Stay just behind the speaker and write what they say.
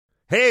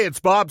Hey, it's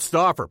Bob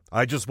Stauffer.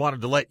 I just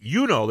wanted to let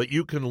you know that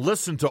you can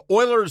listen to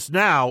Oilers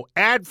Now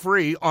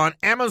ad-free on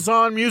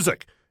Amazon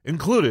Music,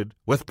 included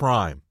with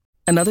Prime.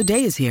 Another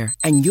day is here,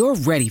 and you're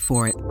ready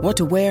for it. What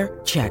to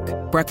wear? Check.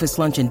 Breakfast,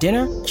 lunch, and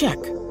dinner? Check.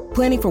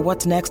 Planning for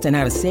what's next and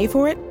how to save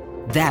for it?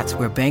 That's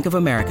where Bank of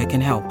America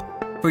can help.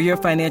 For your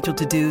financial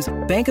to-dos,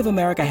 Bank of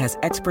America has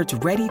experts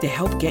ready to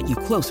help get you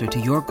closer to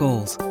your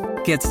goals.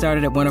 Get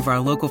started at one of our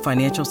local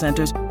financial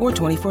centers or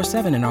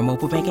 24/7 in our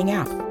mobile banking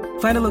app.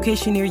 Find a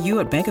location near you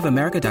at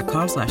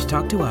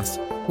bankofamerica.com/talktous.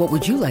 What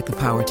would you like the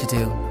power to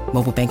do?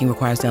 Mobile banking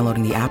requires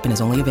downloading the app and is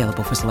only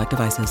available for select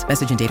devices.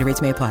 Message and data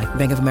rates may apply.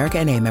 Bank of America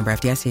N.A., member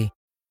FDIC.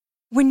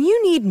 When you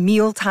need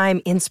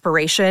mealtime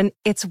inspiration,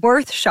 it's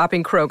worth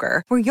shopping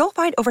Kroger, where you'll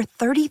find over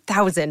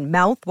 30,000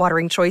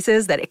 mouth-watering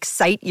choices that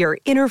excite your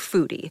inner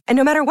foodie. And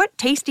no matter what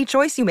tasty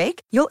choice you make,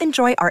 you'll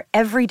enjoy our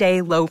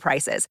everyday low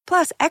prices,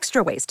 plus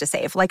extra ways to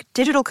save, like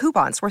digital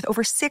coupons worth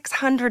over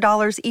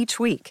 $600 each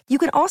week. You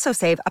can also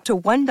save up to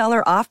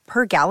 $1 off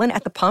per gallon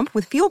at the pump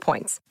with fuel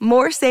points.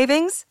 More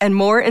savings and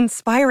more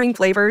inspiring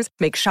flavors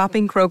make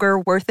shopping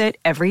Kroger worth it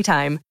every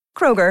time.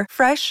 Kroger,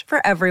 fresh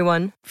for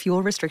everyone.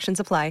 Fuel restrictions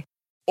apply.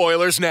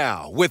 Oilers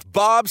Now with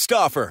Bob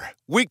Stauffer.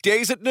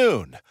 Weekdays at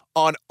noon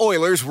on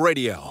Oilers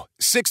Radio,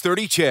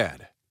 630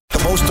 CHED. The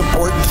most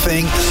important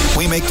thing,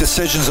 we make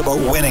decisions about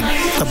winning,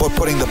 about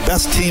putting the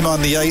best team on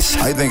the ice.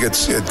 I think it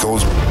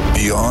goes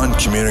beyond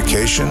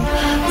communication.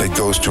 It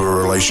goes to a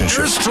relationship.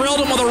 Here's drilled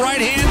him with a right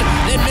hand,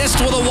 then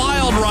missed with a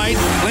wild right.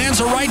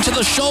 Lands a right to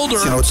the shoulder.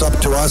 You know, it's up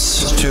to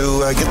us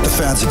to get the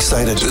fans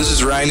excited. This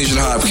is Ryan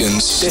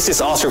Nugent-Hopkins. This is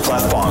Oscar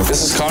Klefbom.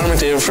 This is Connor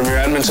McDavid from your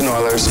Edmonton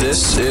Oilers.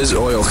 This is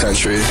Oil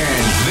Country.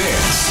 And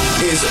this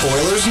is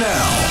Oilers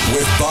Now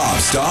with Bob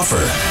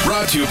Stauffer.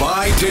 Brought to you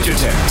by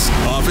Digitex.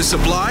 Office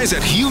supplies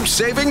at huge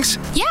savings?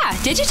 Yeah,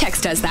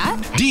 Digitex does that.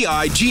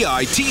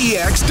 digitex.ca.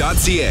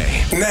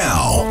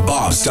 Now,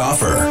 Bob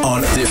Stauffer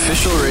on The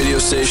official radio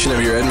station of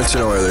your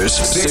Edmonton Oilers,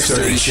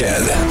 630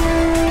 CHED.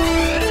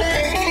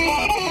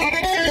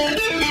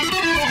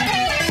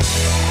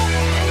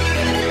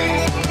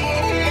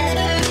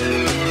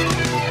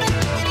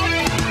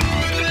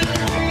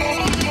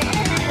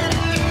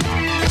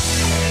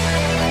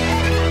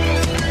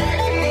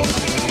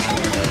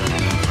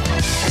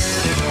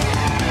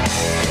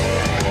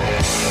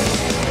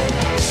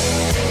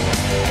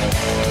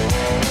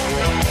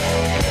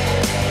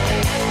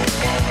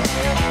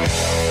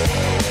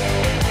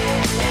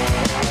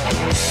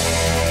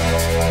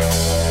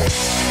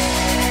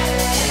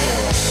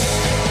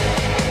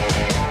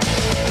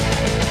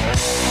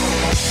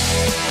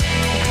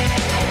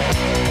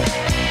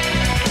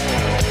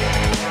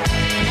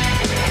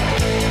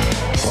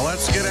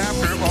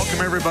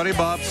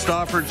 Bob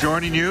Stauffer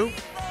joining you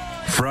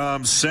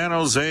from San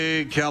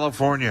Jose,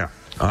 California.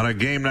 On a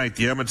game night,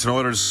 the Edmonton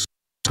Oilers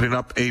putting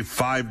up a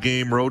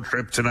 5-game road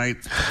trip tonight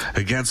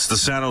against the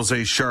San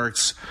Jose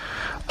Sharks.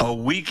 A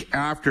week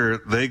after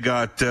they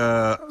got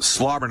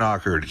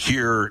slobber-knockered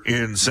here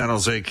in San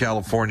Jose,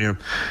 California.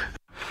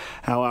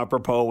 How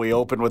apropos, we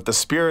opened with the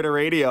spirit of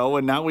radio,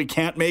 and now we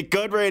can't make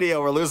good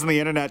radio. We're losing the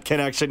internet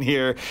connection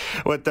here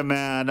with the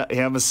man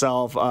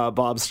himself,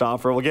 Bob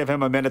Stauffer. We'll give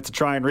him a minute to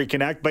try and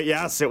reconnect. But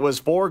yes, it was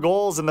 4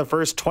 goals in the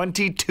first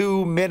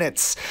 22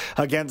 minutes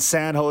against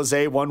San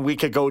Jose 1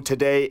 week ago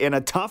today in a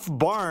tough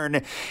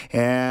barn.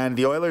 And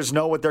the Oilers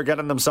know what they're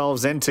getting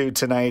themselves into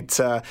tonight.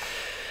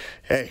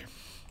 Hey.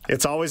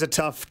 It's always a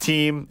tough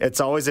team. It's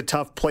always a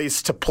tough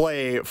place to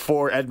play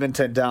for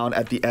Edmonton down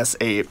at the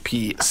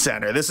SAP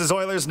Center. This is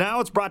Oilers Now.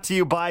 It's brought to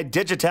you by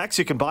Digitex.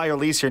 You can buy or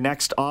lease your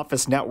next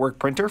Office Network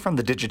printer from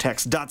the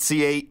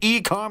Digitex.ca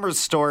e-commerce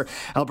store,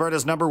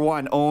 Alberta's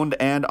 #1 owned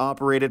and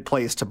operated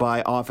place to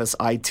buy office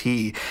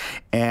IT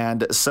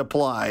and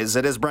supplies.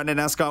 It is Brendan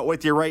Escott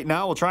with you right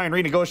now. We'll try and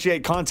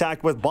renegotiate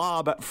contact with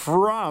Bob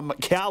from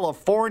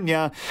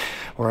California,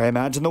 where I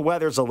imagine the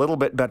weather's a little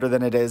bit better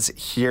than it is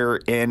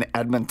here in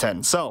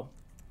Edmonton. So,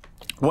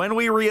 when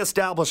we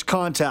reestablish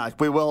contact,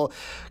 we will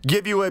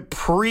give you a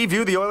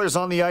preview. The Oilers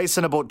on the ice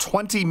in about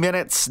 20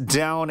 minutes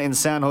down in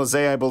San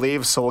Jose, I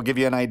believe. So we'll give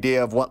you an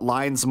idea of what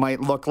lines might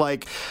look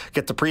like.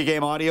 Get the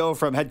pregame audio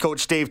from head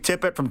coach Dave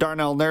Tippett, from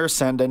Darnell Nurse,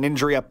 and an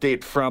injury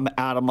update from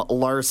Adam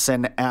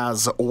Larson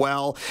as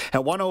well.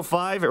 At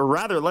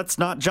 1:05, let's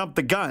not jump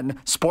the gun.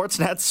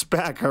 Sportsnet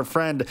Spec, our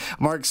friend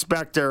Mark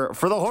Spector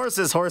for the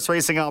Horses, Horse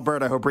Racing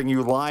Alberta, who'll bring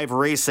you live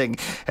racing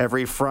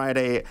every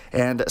Friday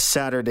and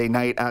Saturday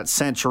night at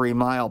Century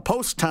Mile.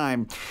 Post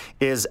time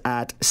is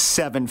at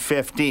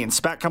 7:15.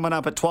 Spec coming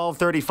up at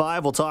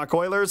 12:35. We'll talk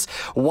Oilers.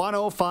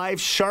 1:05,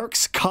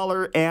 Sharks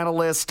color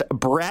analyst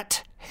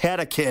Brett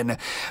Hedican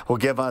will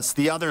give us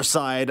the other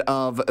side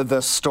of the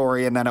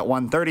story. And then at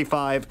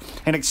 1:35,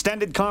 an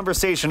extended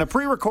conversation, a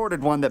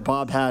pre-recorded one that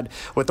Bob had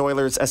with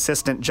Oilers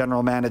assistant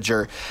general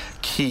manager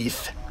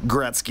Keith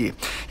Gretzky.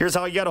 Here's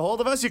how you get a hold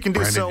of us. You can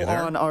do so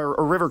on our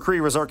River Cree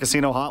Resort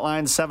Casino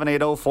hotline,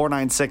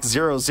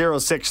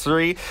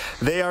 780-496-0063.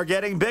 They are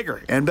getting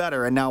bigger and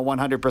better and now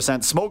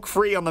 100%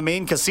 smoke-free on the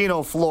main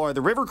casino floor.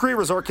 The River Cree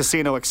Resort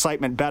Casino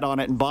excitement, bet on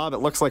it. And Bob, it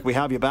looks like we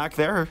have you back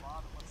there.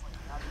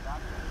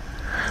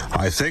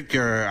 I think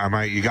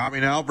you got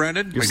me now,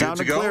 Brendan? You're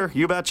sounding clear.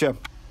 You betcha.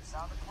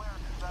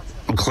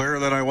 Clearer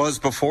than I was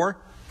before?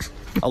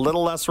 A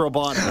little less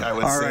robotic, I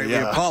would say. All right,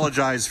 yeah. We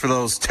apologize for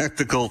those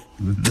technical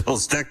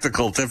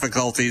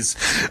difficulties.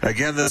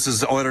 Again, this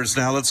is Oilers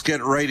Now. Let's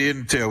get right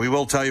into it. We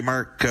will tell you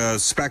Mark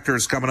Spector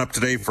is coming up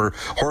today for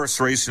Horse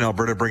Racing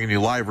Alberta, bringing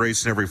you live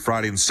racing every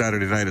Friday and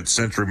Saturday night at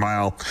Century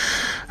Mile.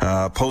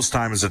 Post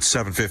time is at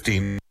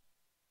 7:15.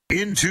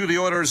 Into the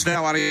Oilers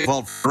Now on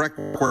Direct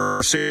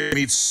Workwear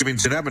meets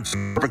savings in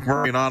Edmonton.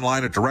 McMurray and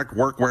online at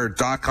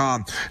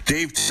directworkwear.com.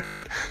 Dave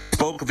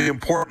spoke of the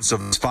importance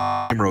of this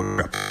 5-game road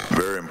trip.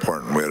 Very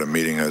important. We had a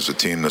meeting as a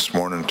team this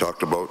morning,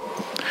 talked about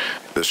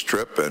this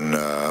trip and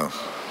the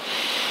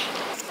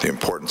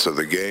importance of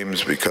the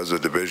games because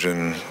of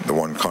division, the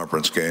one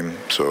conference game.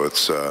 So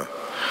it's a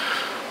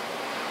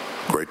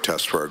great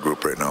test for our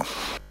group right now.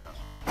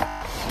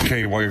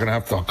 Okay, well, you're going to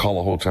have to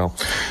call a hotel.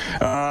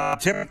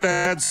 Tip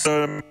had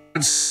some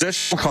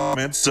additional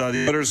comments.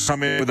 The Oilers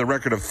come in with a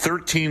record of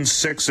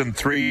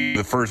 13-6-3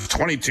 the first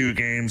 22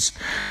 games.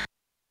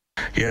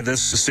 Yeah,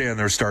 this is to say on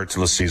their start to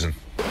the season.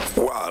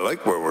 Well, I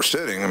like where we're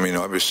sitting. I mean,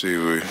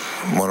 obviously,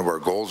 one of our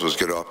goals was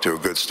get off to a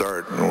good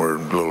start, and we're a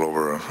little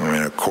over,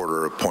 a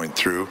quarter of a point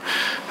through.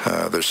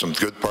 There's some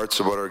good parts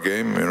about our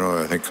game.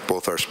 I think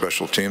both our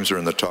special teams are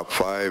in the top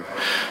 5,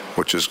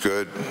 which is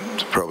good.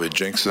 It's probably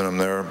jinxing them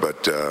there,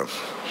 but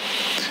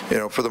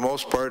for the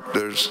most part,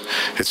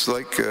 it's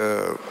like.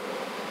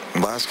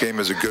 Last game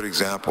is a good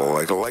example.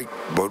 I like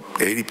about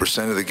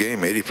 80% of the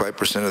game,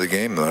 85% of the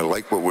game. I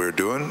like what we're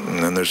doing, and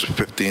then there's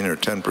 15 or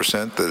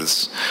 10%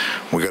 that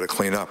we got to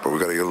clean up, or we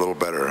got to get a little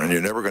better. And you're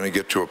never going to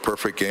get to a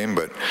perfect game,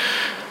 but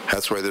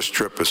that's why this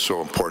trip is so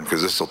important,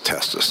 because this will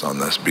test us on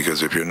this.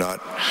 Because if you're not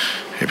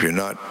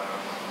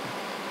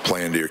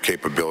playing to your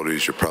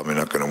capabilities, you're probably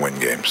not going to win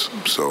games.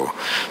 So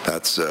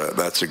that's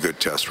a good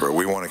test for it.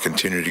 We want to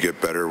continue to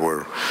get better.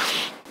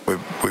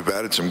 We've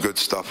added some good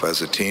stuff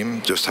as a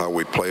team, just how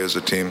we play as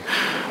a team.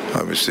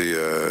 Obviously,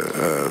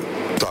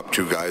 top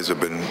 2 guys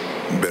have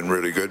been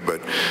really good, but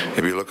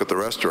if you look at the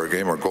rest of our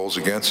game, our goals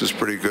against is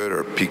pretty good,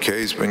 our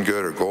PK's been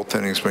good, our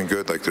goaltending's been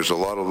good. Like, there's a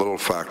lot of little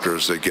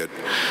factors that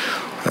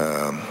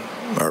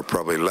are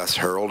probably less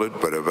heralded,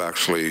 but have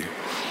actually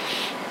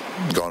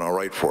gone all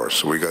right for us.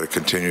 So we got to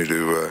continue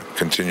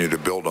to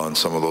build on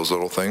some of those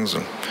little things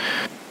and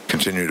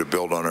continue to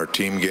build on our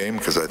team game,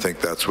 because I think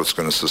that's what's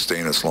going to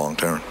sustain us long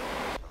term.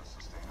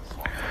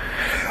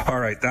 All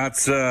right,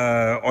 that's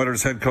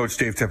Oilers head coach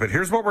Dave Tippett.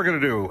 Here's what we're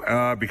going to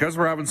do. Because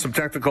we're having some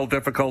technical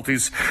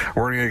difficulties,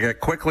 we're going to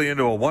get quickly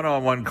into a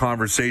one-on-one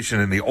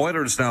conversation in the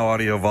Oilers Now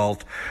audio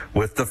vault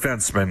with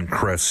defenseman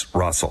Chris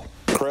Russell.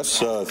 Chris,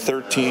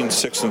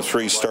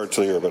 13-6-3 start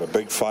to the year, but a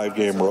big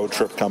 5-game road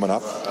trip coming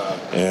up,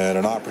 and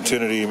an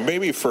opportunity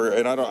maybe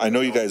I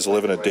know you guys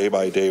live in a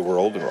day-by-day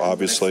world,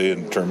 obviously,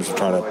 in terms of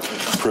trying to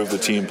improve the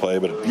team play,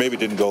 but it maybe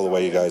didn't go the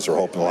way you guys were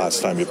hoping the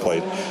last time you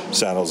played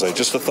San Jose.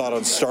 Just a thought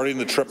on starting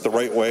the trip the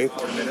right way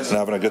and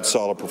having a good,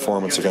 solid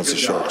performance against the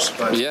Sharks.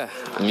 Yeah,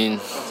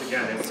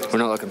 we're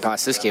not looking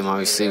past this game.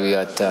 Obviously, we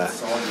got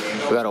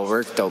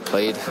outworked,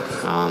 outplayed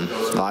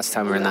the last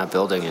time we were in that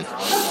building,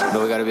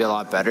 but we got to be a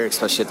lot better,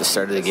 especially at the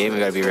start of the game. We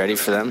got to be ready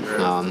for them.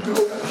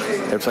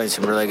 They're playing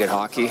some really good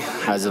hockey,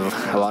 as of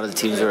a lot of the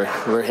teams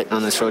we're hitting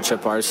on this road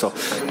trip are. So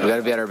we got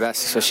to be at our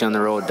best, especially on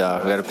the road. We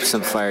got to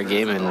simplify our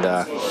game and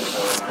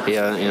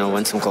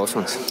win some close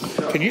ones.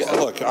 Can you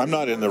look? I'm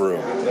not in the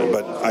room,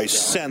 but I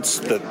sense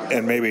that,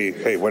 and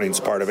maybe winning's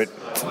part of it.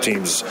 The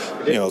team's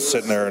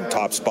sitting there in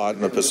top spot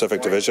in the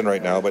Pacific Division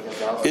right now. But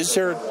is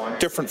there a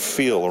different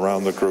feel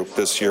around the group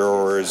this year,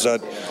 or is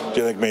that,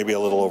 do you think, maybe a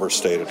little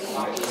overstated?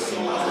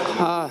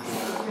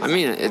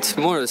 It's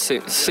more of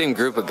the same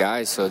group of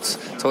guys, so it's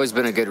always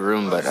been a good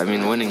room. But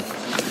winning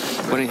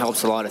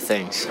helps a lot of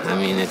things.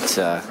 It's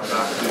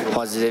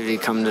positivity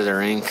coming to the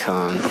rink.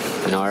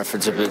 Our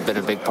efforts have been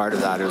a big part of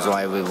that. It was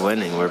why we're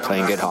winning. We're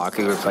playing good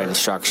hockey. We're playing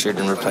structured,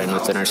 and we're playing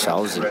within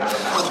ourselves.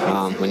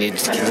 And we need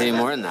to continue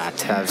more than that,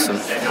 to have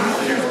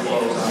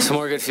some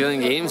more good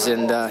feeling games.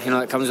 And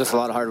that comes with a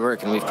lot of hard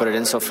work, and we've put it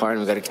in so far, and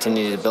we've got to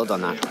continue to build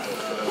on that.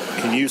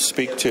 Can you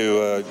speak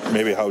to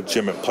maybe how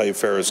Jim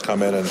Playfair has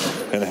come in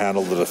and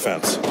handled the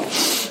defense?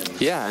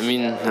 Yeah,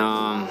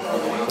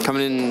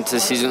 coming into the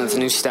season with a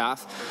new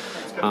staff,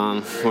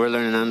 we're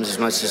learning them as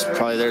much as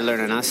probably they're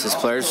learning us as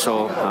players.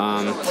 So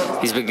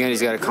he's been good.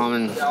 He's got a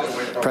common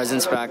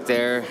presence back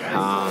there.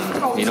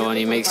 When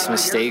he makes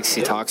mistakes,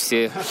 he talks to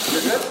you,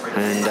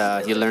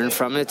 and you learn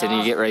from it, and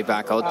you get right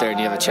back out there, and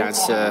you have a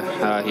chance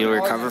to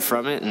recover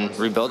from it and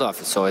rebuild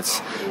off it. So it's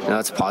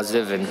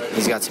positive, and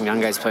he's got some young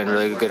guys playing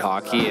really good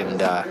hockey,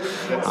 and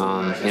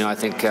I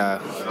think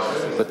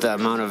with the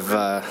amount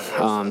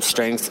of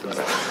strength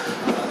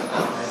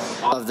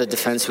of the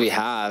defense we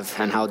have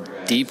and how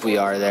deep we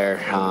are there,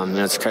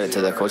 it's credit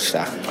to the coach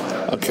staff.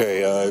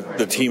 Okay,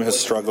 the team has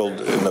struggled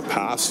in the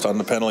past on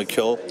the penalty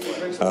kill.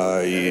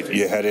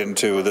 You head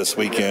into this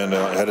weekend,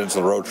 head into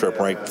the road trip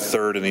ranked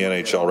 3rd in the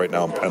NHL right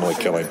now in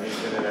penalty killing.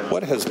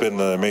 What has been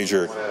the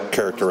major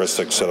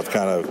characteristics that have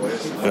kind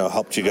of,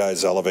 helped you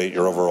guys elevate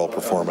your overall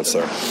performance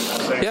there?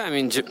 Yeah, I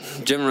mean,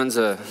 Jim runs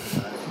a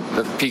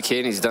PK,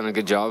 and he's done a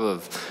good job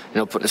of,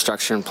 putting a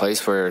structure in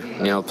place where,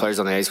 players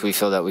on the ice, we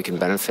feel that we can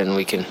benefit and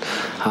we can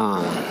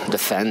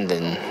defend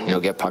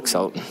and, get pucks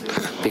out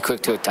and be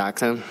quick to attack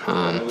them.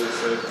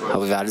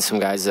 We've added some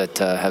guys that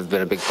have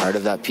been a big part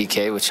of that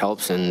PK, which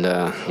helps. And,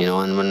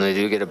 and when they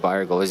do get a bye,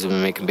 our goalies have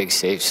been making big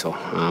saves. So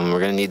we're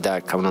going to need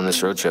that coming on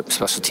this road trip.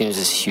 Special teams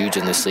is huge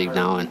in this league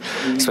now, and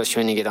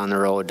especially when you get on the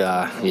road,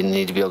 you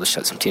need to be able to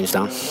shut some teams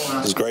down.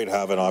 It's great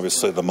having,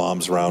 obviously, the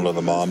moms round on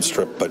the moms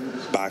trip, but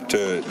back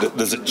to,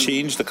 does it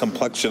change the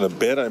complexion a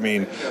bit? I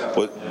mean,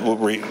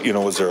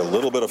 was there a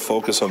little bit of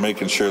focus on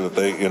making sure that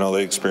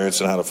they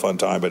experienced and had a fun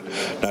time, but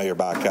now you're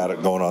back at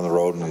it, going on the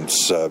road, and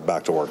it's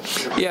back to work?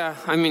 Yeah,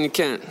 I mean,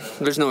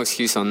 there's no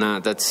excuse on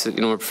that. That's,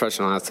 we're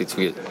professional athletes.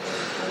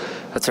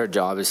 That's our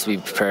job, is to be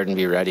prepared and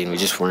be ready, and we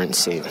just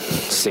weren't in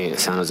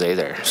San Jose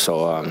there.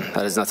 So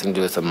that has nothing to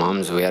do with the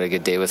moms. We had a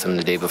good day with them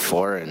the day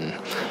before, and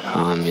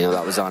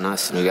that was on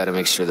us, and we got to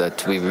make sure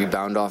that we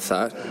rebound off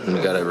that, and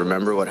we got to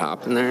remember what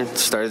happened there at the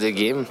start of the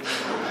game,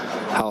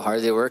 how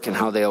hard they work and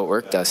how they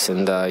outworked us,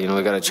 and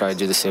we got to try to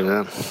do the same to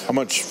them. How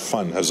much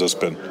fun has this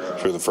been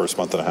through the first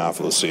month and a half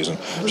of the season?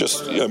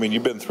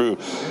 You've been through,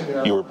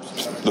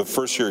 the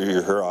first year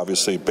you're here,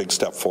 obviously big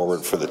step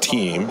forward for the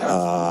team,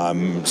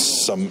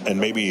 and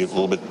maybe a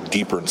little bit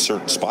deeper in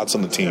certain spots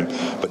on the team,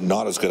 but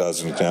not as good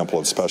as an example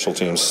of special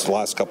teams. The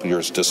last couple of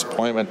years,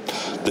 disappointment.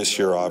 This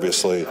year,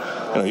 obviously,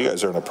 you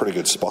guys are in a pretty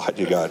good spot.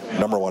 You got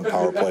number 1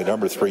 power play,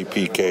 number 3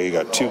 PK, you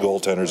got 2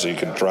 goaltenders that you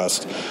can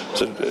trust.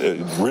 It's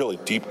a really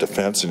deep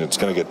defense, and it's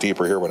going to get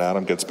deeper here when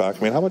Adam gets back. I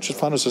mean, how much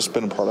fun has this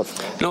been a part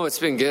of? No, it's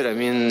been good. I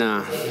mean,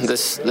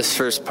 this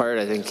first part,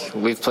 I think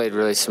we've played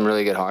some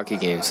really good hockey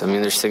games. I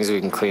mean, there's things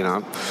we can clean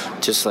up,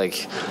 just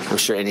like I'm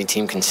sure any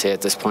team can say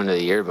at this point of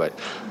the year, but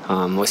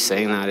with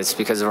saying that, it's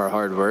because of our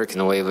hard work and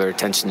the way of our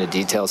attention to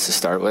details to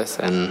start with.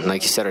 And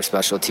like you said, our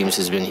special teams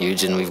has been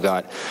huge, and we've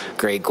got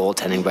great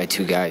goaltending by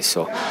 2 guys.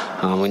 So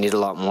we need a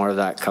lot more of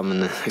that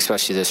coming,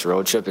 especially this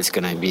road trip. It's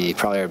going to be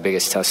probably our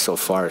biggest test so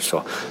far.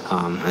 So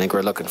I think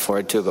we're looking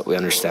forward to it, but we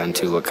understand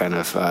too what kind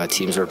of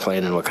teams we're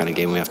playing and what kind of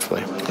game we have to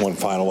play. One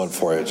final one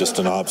for you, just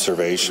an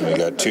observation. We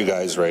got 2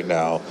 guys right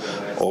now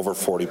over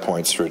 40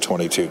 points through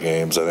 22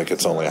 games. I think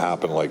it's only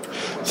happened like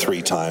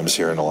 3 times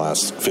here in the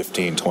last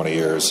 15, 20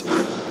 years.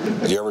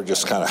 Do you ever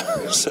just kind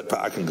of sit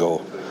back and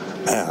go,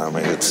 man, I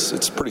mean,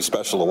 it's pretty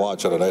special to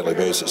watch on a nightly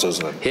basis,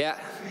 isn't it?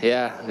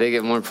 Yeah, they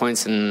get more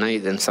points in a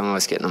night than some of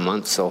us get in a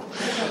month,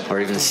 or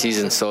even a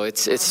season. So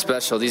it's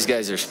special. These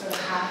guys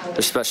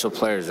they're special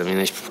players. I mean,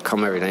 they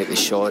come every night, they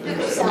show it, and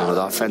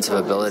the offensive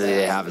ability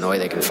they have and the way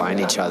they can find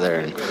each other.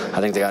 And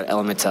I think they got an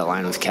element to that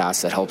line with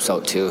Cass that helps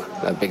out too.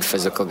 That big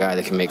physical guy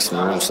that can make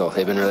some room. So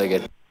they've been really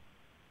good.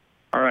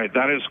 All right,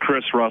 that is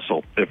Chris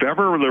Russell. If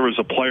ever there was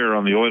a player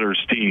on the Oilers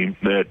team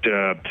that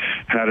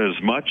had as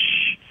much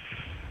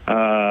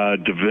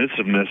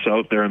divisiveness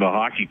out there in the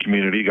hockey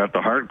community, you got the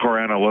hardcore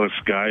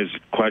analytics guys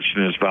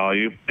question his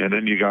value, and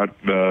then you got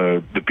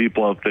the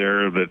people out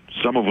there that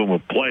some of them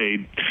have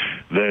played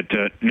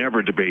that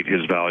never debate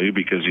his value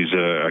because he's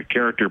a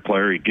character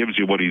player. He gives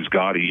you what he's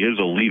got. He is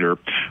a leader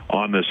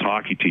on this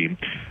hockey team.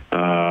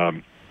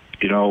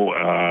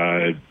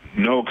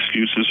 No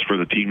excuses for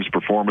the team's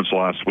performance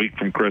last week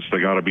from Chris.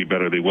 They got to be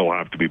better. They will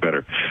have to be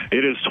better.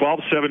 It is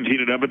 12:17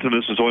 in Edmonton.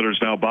 This is Oilers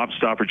Now. Bob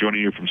Stauffer joining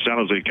you from San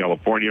Jose,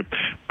 California.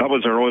 That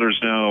was our Oilers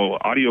Now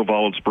audio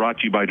vault. It's brought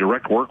to you by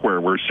Direct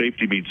Workwear, where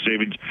safety meets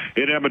savings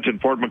in Edmonton,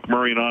 Fort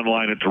McMurray, and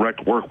online at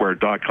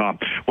directworkwear.com.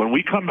 When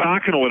we come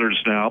back in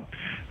Oilers Now,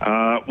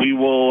 we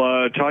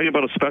will tell you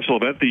about a special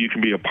event that you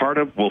can be a part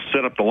of. We'll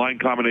set up the line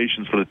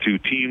combinations for the 2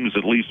 teams,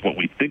 at least what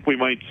we think we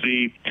might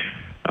see.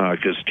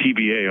 Because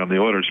TBA on the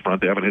Oilers front,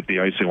 they haven't hit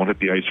the ice. They won't hit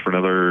the ice for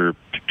another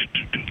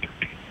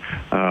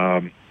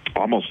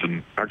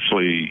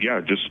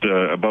just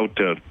about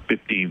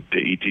 15 to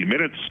 18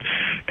 minutes.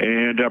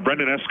 And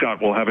Brendan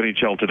Escott will have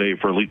NHL Today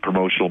for Elite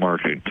Promotional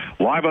Marketing.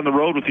 Live on the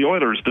road with the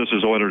Oilers, this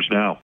is Oilers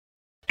Now.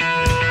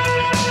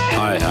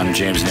 Hi, I'm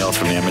James Neal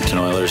from the Edmonton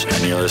Oilers,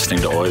 and you're listening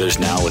to Oilers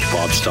Now with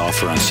Bob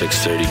Stauffer on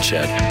 630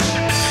 CHED.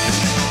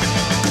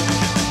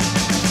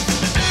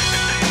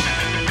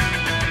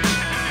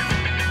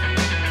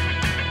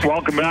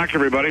 Welcome back,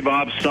 everybody.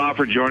 Bob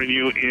Stauffer joining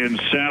you in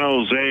San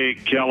Jose,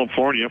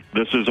 California.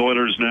 This is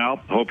Oilers Now.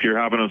 Hope you're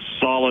having a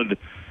solid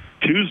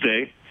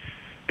Tuesday.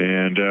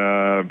 And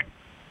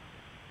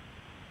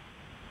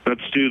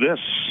let's do this.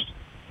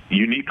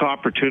 Unique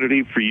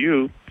opportunity for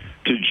you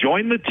to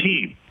join the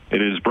team.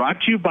 It is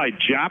brought to you by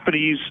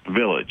Japanese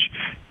Village.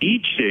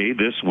 Each day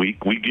this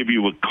week, we give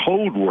you a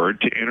code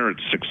word to enter at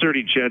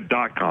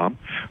 630ched.com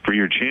for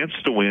your chance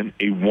to win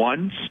a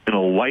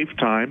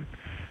once-in-a-lifetime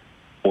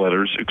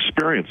Oilers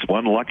experience.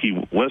 One lucky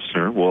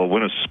listener will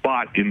win a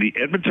spot in the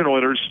Edmonton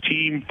Oilers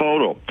team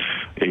photo,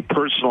 a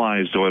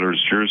personalized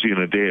Oilers jersey, and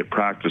a day at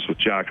practice with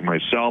Jack and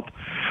myself,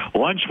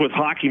 lunch with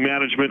hockey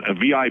management, a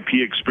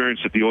VIP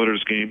experience at the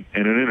Oilers game,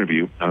 and an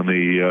interview on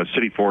the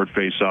City Forward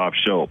Face-Off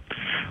show.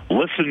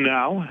 Listen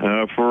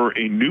now for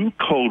a new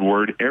code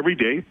word every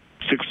day,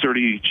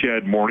 6:30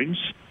 CHED mornings,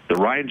 the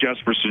Ryan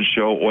Jesperson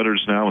Show,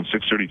 Oilers Now, and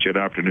 6:30 CHED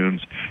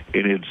afternoons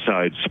in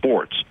Inside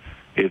Sports.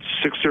 It's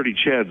 6:30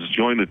 CHED's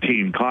Join the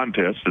Team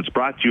contest. It's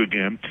brought to you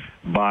again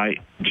by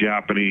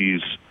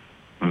Japanese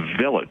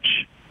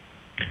Village.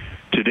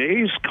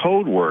 Today's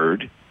code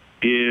word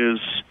is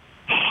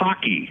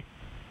hockey.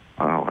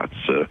 Oh,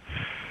 that's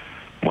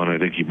one I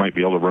think you might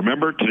be able to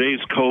remember.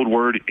 Today's code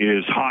word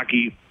is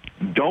hockey.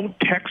 Don't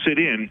text it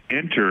in.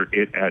 Enter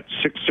it at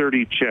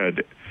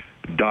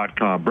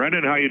 630ched.com.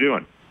 Brendan, how you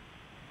doing?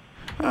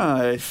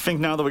 I think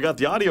now that we got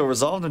the audio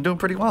resolved, I'm doing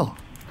pretty well.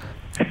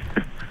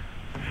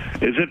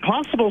 Is it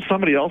possible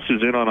somebody else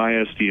is in on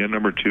ISDN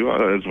number 2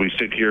 as we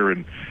sit here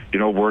and,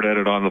 word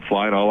edit on the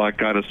fly and all that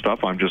kind of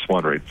stuff? I'm just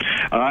wondering.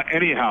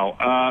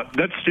 Anyhow,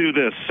 let's do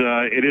this.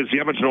 It is the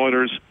Edmonton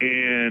Oilers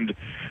and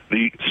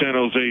the San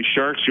Jose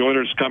Sharks. The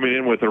Oilers coming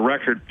in with a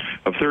record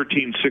of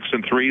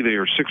 13-6-3. They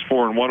are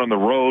 6-4-1 on the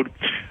road.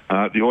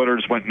 The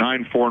Oilers went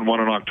 9-4-1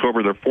 in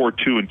October. They're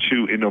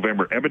 4-2-2 in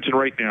November. Edmonton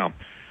right now,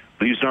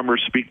 these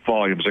numbers speak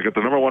volumes. I got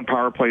the number 1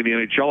 power play in the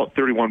NHL at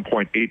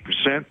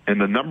 31.8% and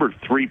the number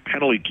 3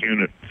 penalty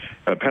killing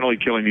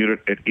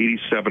unit at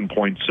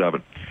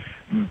 87.7.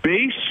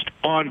 Based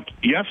on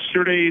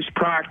yesterday's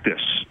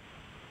practice,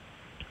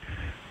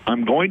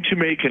 I'm going to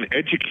make an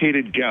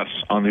educated guess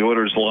on the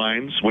Oilers'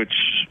 lines, which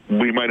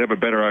we might have a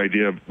better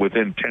idea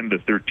within 10 to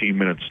 13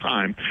 minutes'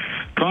 time.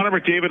 Connor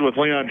McDavid with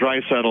Leon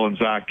Draisaitl and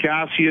Zach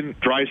Kassian.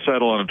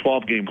 Draisaitl on a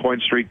 12-game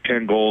point streak,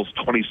 10 goals,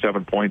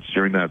 27 points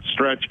during that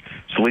stretch.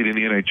 He's leading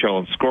the NHL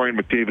in scoring.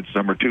 McDavid's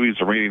number 2. He's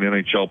the reigning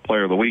NHL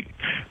Player of the Week.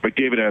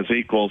 McDavid has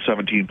 8 goals,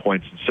 17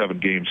 points in 7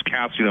 games.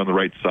 Kassian on the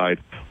right side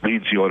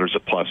leads the Oilers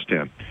at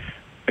 +10.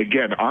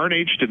 Again,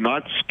 RNH did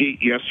not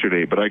skate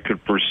yesterday, but I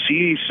could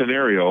foresee a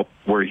scenario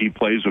where he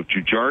plays with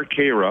Jujhar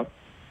Khaira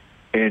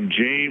and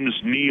James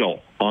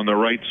Neal on the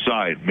right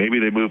side. Maybe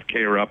they move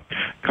Khaira up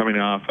coming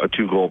off a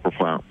 2-goal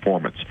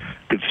performance.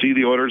 Could see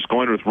the Oilers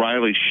going with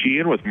Riley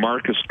Sheehan, with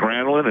Marcus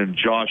Granlund and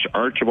Josh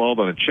Archibald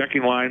on a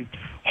checking line.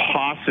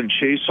 Haas and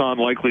Chason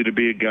likely to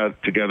be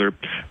together.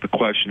 The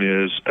question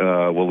is,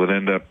 will it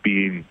end up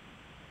being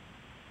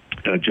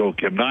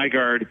Joakim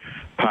Nygard,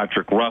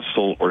 Patrick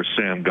Russell, or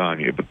Sam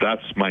Gagner? But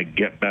that's my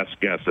best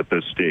guess at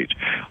this stage.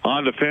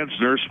 On defense,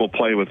 Nurse will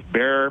play with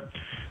Bear.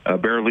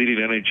 Bear leading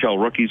NHL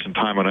rookies in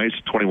time on ice,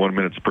 21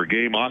 minutes per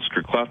game.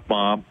 Oscar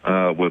Klefbom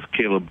with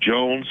Caleb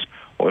Jones.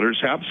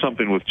 Oilers have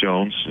something with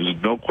Jones. There's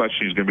no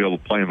question he's going to be able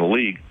to play in the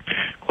league.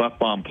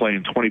 Klefbom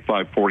playing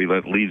 25-40,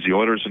 that leads the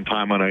Oilers in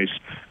time on ice.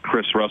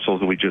 Chris Russell,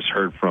 who we just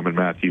heard from, and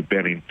Matthew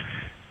Benning.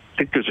 I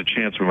think there's a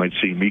chance we might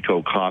see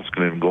Mikko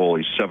Koskinen in goal.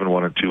 He's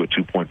 7-1-2 at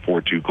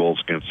 2.42 goals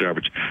against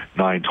average,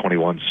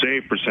 .921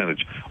 save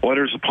percentage.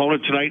 Oilers'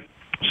 opponent tonight,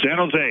 San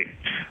Jose.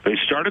 They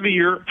started the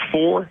year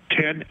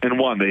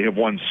 4-10-1. They have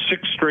won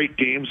 6 straight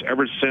games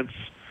ever since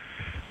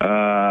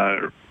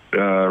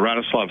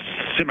Radoslav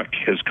Simic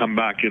has come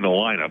back in the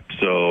lineup.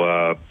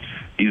 So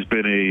he's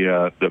been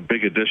the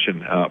big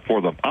addition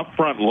for them. Up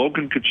front,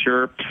 Logan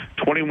Couture,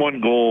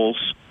 21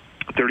 goals,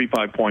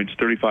 35 points,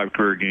 35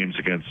 career games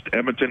against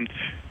Edmonton,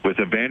 with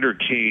Evander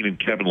Kane and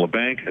Kevin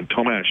Labanc, and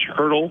Tomas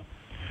Hertl,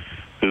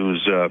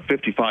 who's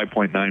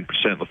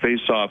 55.9% in the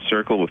face-off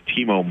circle, with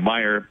Timo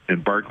Meier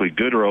and Barclay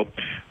Goodrow.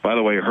 By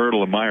the way,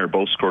 Hertl and Meier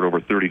both scored over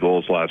 30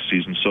 goals last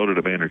season. So did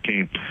Evander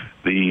Kane.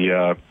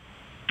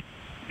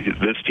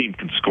 This team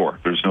can score.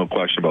 There's no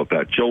question about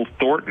that. Joe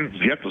Thornton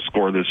is yet to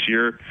score this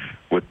year,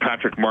 with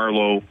Patrick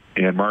Marleau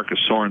and Marcus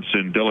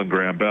Sorensen, Dylan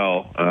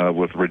Grambel,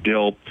 with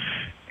Radill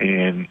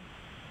and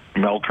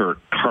Melker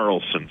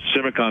Karlsson.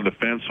 Simic on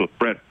defense with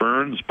Brett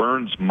Burns.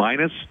 Burns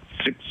minus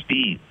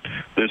 16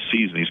 this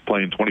season. He's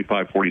playing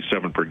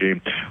 25-47 per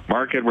game.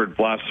 Mark-Edward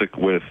Vlasic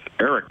with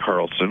Erik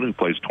Karlsson, who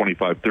plays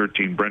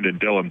 25-13. Brendan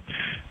Dillon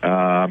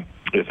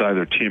with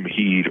either Tim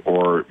Heed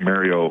or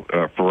Mario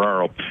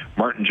Ferraro.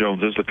 Martin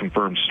Jones is the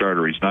confirmed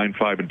starter. He's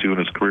 9-5-2 in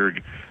his career,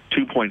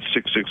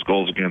 2.66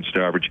 goals against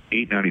average,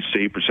 .890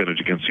 save percentage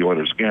against the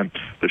Oilers. Again,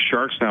 the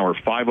Sharks now are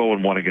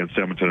 5-0-1 against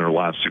Edmonton in their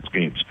last 6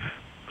 games.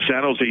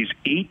 San Jose's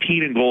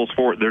 18 in goals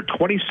for. They're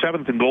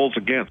 27th in goals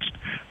against.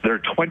 They're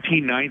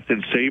 29th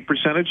in save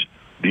percentage.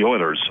 The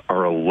Oilers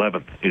are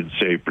 11th in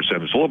save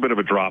percentage. A little bit of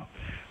a drop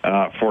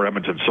for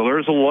Edmonton. So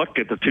there's a look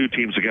at the two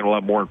teams. Again, we'll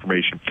have more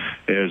information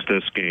as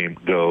this game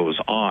goes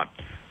on.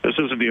 This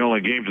isn't the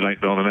only game tonight,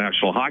 though, in the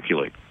National Hockey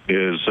League.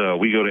 is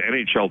we go to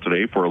NHL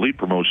Today for elite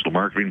promotional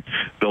marketing,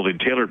 building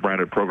tailored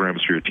branded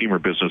programs for your team or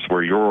business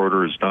where your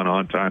order is done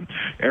on time.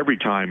 Every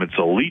time it's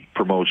elite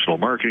promotional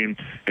marketing.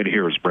 And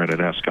here's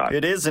Brendan Escott.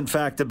 It is, in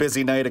fact, a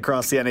busy night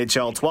across the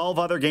NHL. 12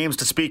 other games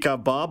to speak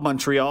of, Bob.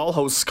 Montreal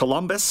hosts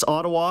Columbus.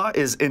 Ottawa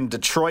is in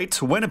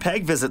Detroit.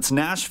 Winnipeg visits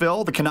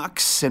Nashville. The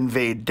Canucks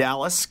invade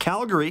Dallas.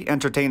 Calgary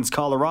entertains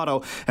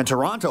Colorado. And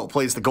Toronto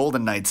plays the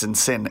Golden Knights in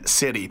Sin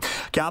City.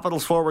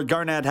 Capitals forward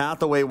Garnett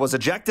Hathaway was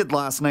ejected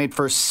last night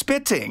for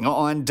spitting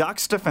on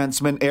Ducks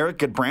defenseman Eric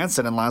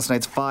Goodbranson in last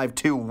night's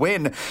 5-2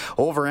 win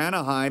over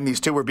Anaheim. These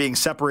two were being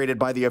separated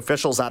by the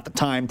officials at the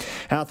time.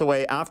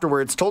 Hathaway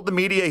afterwards told the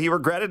media he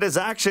regretted his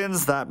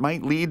actions that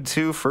might lead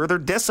to further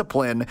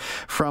discipline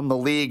from the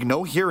league.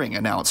 No hearing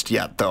announced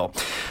yet, though.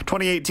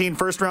 2018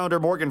 first-rounder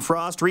Morgan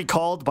Frost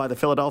recalled by the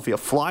Philadelphia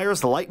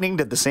Flyers. The Lightning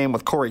did the same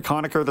with Corey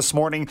Conacher this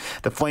morning.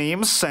 The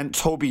Flames sent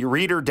Toby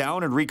Reeder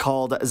down and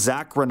recalled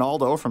Zach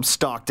Rinaldo from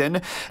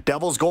Stockton.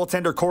 Devils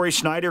goaltender Corey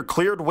Schneider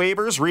cleared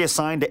waivers,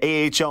 reassigned to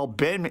AHL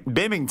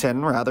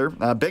Binghamton.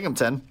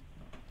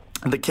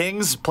 The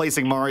Kings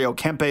placing Mario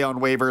Kempe on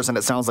waivers, and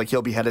it sounds like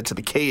he'll be headed to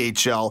the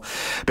KHL.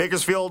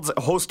 Bakersfield's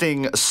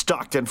hosting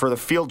Stockton for the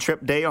field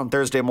trip day on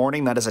Thursday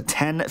morning. That is a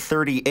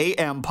 10:30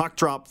 a.m. puck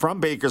drop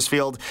from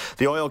Bakersfield.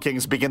 The Oil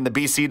Kings begin the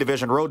BC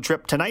Division road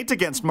trip tonight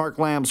against Mark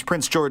Lamb's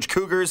Prince George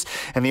Cougars,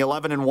 and the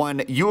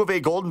 11-1 U of A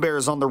Golden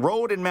Bears on the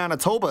road in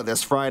Manitoba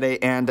this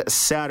Friday and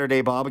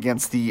Saturday, Bob,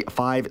 against the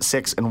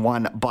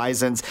 5-6-1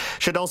 Bisons.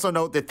 Should also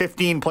note that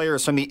 15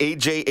 players from the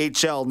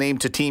AJHL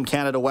named to Team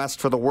Canada West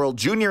for the World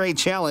Junior A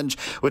Challenge,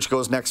 which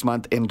goes next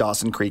month in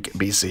Dawson Creek,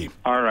 BC.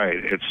 All right,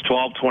 it's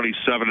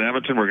 12:27 in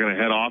Edmonton. We're going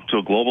to head off to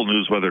a global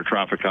news weather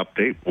traffic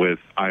update with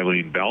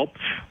Eileen Bell.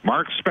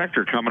 Mark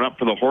Spector coming up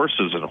for the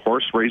horses in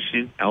Horse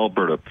Racing,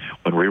 Alberta,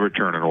 when we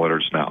return on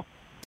Oilers Now.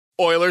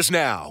 Oilers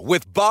Now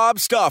with Bob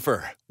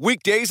Stauffer.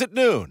 Weekdays at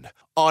noon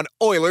on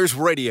Oilers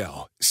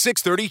Radio,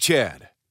 630 CHED.